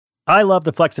I love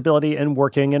the flexibility in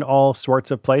working in all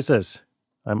sorts of places.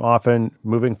 I'm often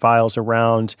moving files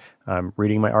around,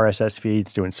 reading my RSS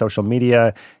feeds, doing social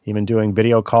media, even doing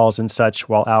video calls and such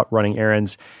while out running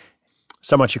errands.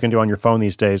 So much you can do on your phone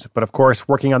these days. But of course,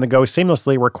 working on the go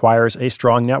seamlessly requires a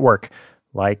strong network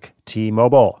like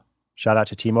T-Mobile. Shout out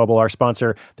to T-Mobile, our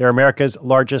sponsor. They're America's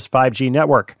largest 5G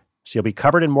network. So you'll be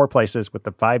covered in more places with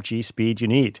the 5G speed you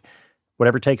need.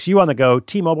 Whatever takes you on the go,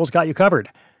 T-Mobile's got you covered.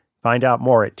 Find out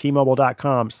more at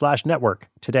T-Mobile.com/network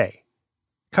today.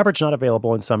 Coverage not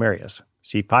available in some areas.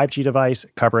 See 5G device,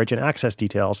 coverage, and access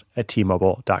details at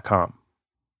T-Mobile.com.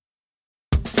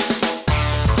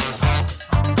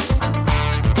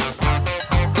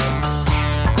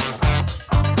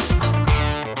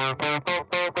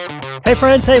 Hey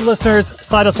friends, hey listeners,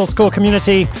 Side Hustle School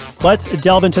community. Let's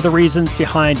delve into the reasons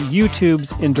behind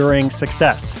YouTube's enduring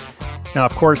success. Now,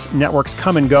 of course, networks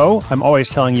come and go. I'm always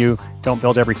telling you, don't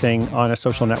build everything on a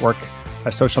social network,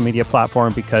 a social media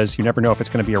platform, because you never know if it's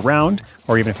going to be around,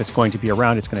 or even if it's going to be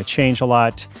around, it's going to change a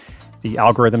lot. The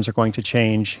algorithms are going to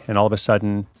change, and all of a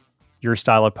sudden, your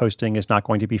style of posting is not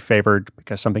going to be favored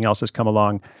because something else has come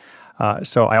along.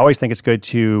 So I always think it's good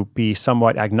to be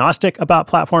somewhat agnostic about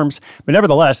platforms, but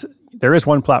nevertheless, there is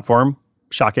one platform,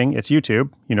 shocking, it's YouTube,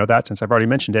 you know that since I've already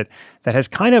mentioned it, that has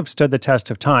kind of stood the test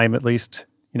of time, at least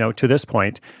to this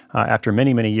point, after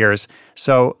many, many years.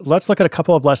 So let's look at a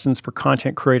couple of lessons for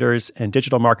content creators and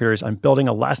digital marketers on building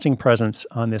a lasting presence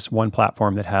on this one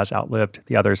platform that has outlived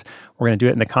the others. We're going to do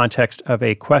it in the context of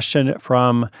a question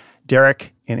from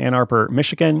Derek in Ann Arbor,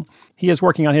 Michigan. He is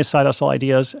working on his side hustle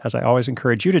ideas, as I always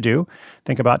encourage you to do.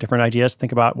 Think about different ideas.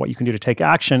 Think about what you can do to take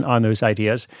action on those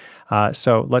ideas.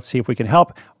 So let's see if we can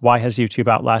help. Why has YouTube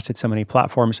outlasted so many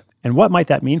platforms? And what might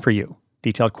that mean for you?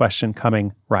 Detailed question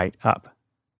coming right up.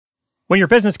 When your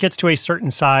business gets to a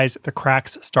certain size, the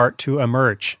cracks start to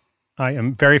emerge. I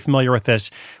am very familiar with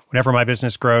this. Whenever my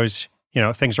business grows,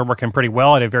 things are working pretty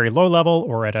well at a very low level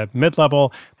or at a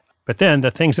mid-level. But then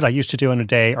the things that I used to do in a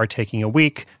day are taking a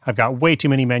week. I've got way too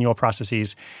many manual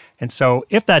processes. And so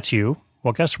if that's you,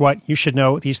 well, guess what? You should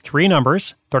know these three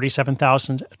numbers,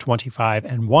 37,000, 25,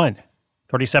 and 1.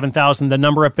 37,000, the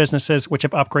number of businesses which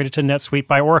have upgraded to NetSuite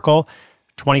by Oracle.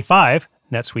 25,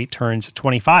 NetSuite turns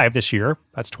 25 this year.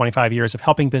 That's 25 years of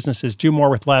helping businesses do more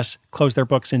with less, close their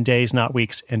books in days, not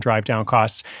weeks, and drive down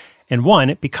costs. And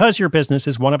 1, because your business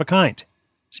is one of a kind.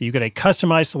 So you get a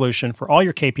customized solution for all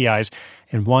your KPIs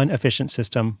in one efficient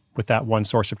system with that one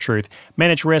source of truth.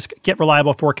 Manage risk, get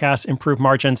reliable forecasts, improve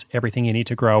margins, everything you need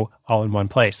to grow all in one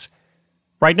place.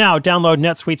 Right now, download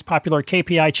NetSuite's popular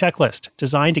KPI checklist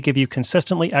designed to give you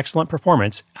consistently excellent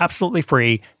performance absolutely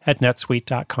free at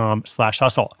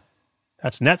netsuite.com/hustle.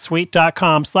 That's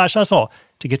netsuite.com/hustle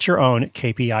to get your own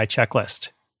KPI checklist.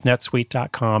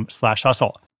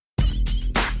 netsuite.com/hustle.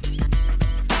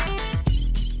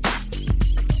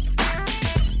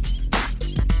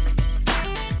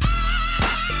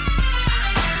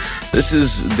 This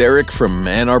is Derek from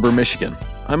Ann Arbor, Michigan.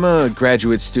 I'm a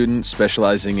graduate student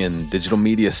specializing in digital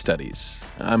media studies.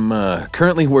 I'm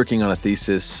currently working on a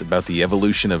thesis about the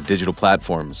evolution of digital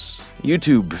platforms.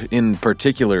 YouTube, in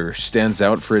particular, stands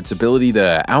out for its ability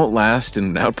to outlast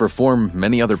and outperform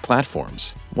many other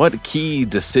platforms. What key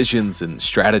decisions and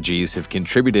strategies have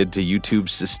contributed to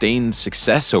YouTube's sustained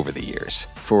success over the years?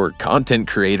 For content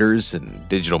creators and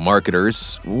digital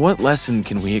marketers, what lesson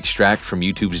can we extract from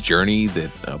YouTube's journey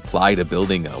that apply to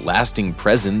building a lasting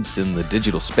presence in the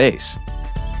digital space?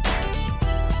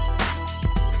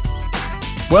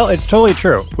 Well, it's totally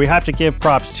true. We have to give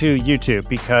props to YouTube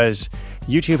because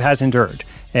YouTube has endured.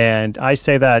 And I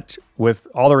say that with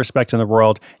all the respect in the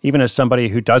world, even as somebody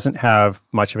who doesn't have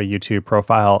much of a YouTube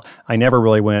profile, I never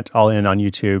really went all in on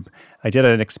YouTube. I did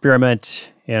an experiment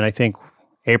in, I think,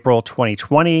 April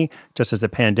 2020, just as the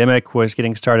pandemic was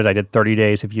getting started. I did 30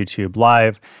 days of YouTube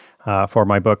Live for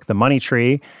my book, The Money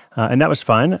Tree. And that was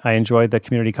fun. I enjoyed the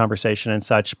community conversation and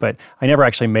such, but I never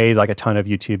actually made a ton of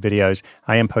YouTube videos.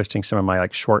 I am posting some of my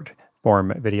short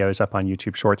form videos up on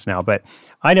YouTube Shorts now, but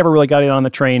I never really got in on the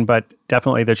train, but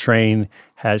definitely the train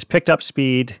has picked up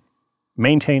speed,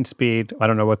 maintained speed. I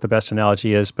don't know what the best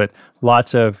analogy is, but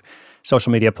lots of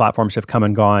social media platforms have come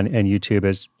and gone, and YouTube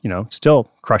is, still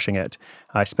crushing it.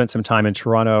 I spent some time in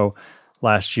Toronto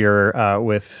last year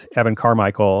with Evan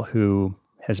Carmichael, who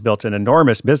has built an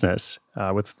enormous business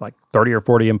with 30 or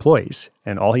 40 employees,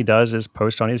 and all he does is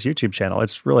post on his YouTube channel.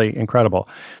 It's really incredible.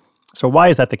 So why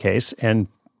is that the case? And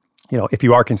if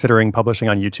you are considering publishing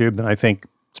on YouTube, then I think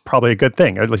it's probably a good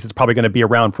thing. Or at least it's probably going to be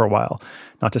around for a while.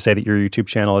 Not to say that your YouTube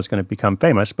channel is going to become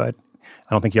famous, but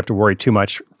I don't think you have to worry too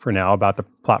much for now about the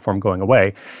platform going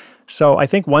away. So I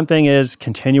think one thing is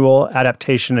continual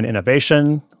adaptation and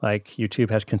innovation. Like YouTube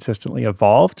has consistently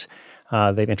evolved.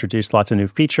 They've introduced lots of new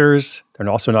features. They're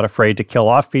also not afraid to kill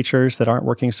off features that aren't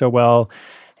working so well.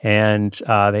 And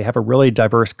they have a really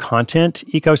diverse content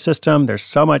ecosystem. There's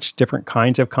so much different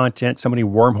kinds of content, so many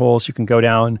wormholes you can go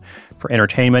down for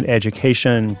entertainment,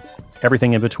 education,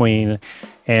 everything in between.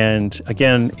 And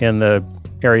again, in the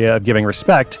area of giving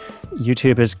respect,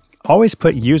 YouTube has always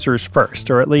put users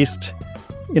first, or at least,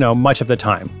 much of the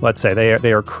time. Let's say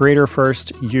they are creator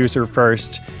first, user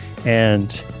first,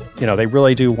 and they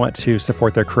really do want to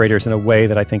support their creators in a way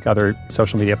that I think other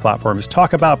social media platforms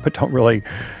talk about, but don't really,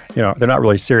 they're not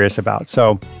really serious about.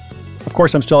 So, of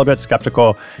course, I'm still a bit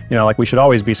skeptical. Like we should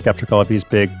always be skeptical of these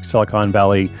big Silicon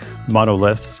Valley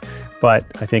monoliths. But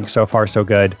I think so far so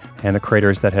good, and the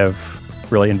creators that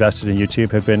have really invested in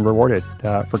YouTube have been rewarded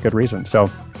for good reason. So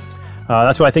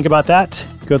that's what I think about that.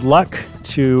 Good luck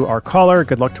to our caller.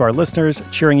 Good luck to our listeners,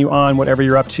 cheering you on, whatever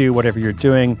you're up to, whatever you're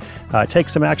doing. Take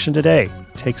some action today.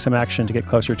 Take some action to get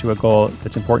closer to a goal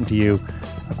that's important to you.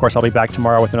 Of course, I'll be back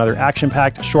tomorrow with another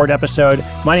action-packed short episode.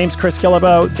 My name's Chris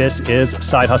Guillebeau. This is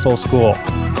Side Hustle School.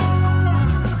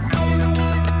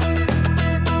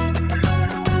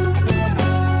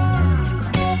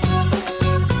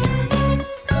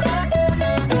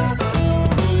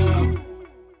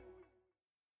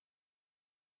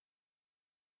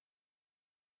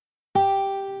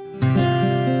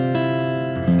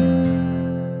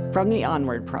 From the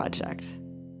Onward Project.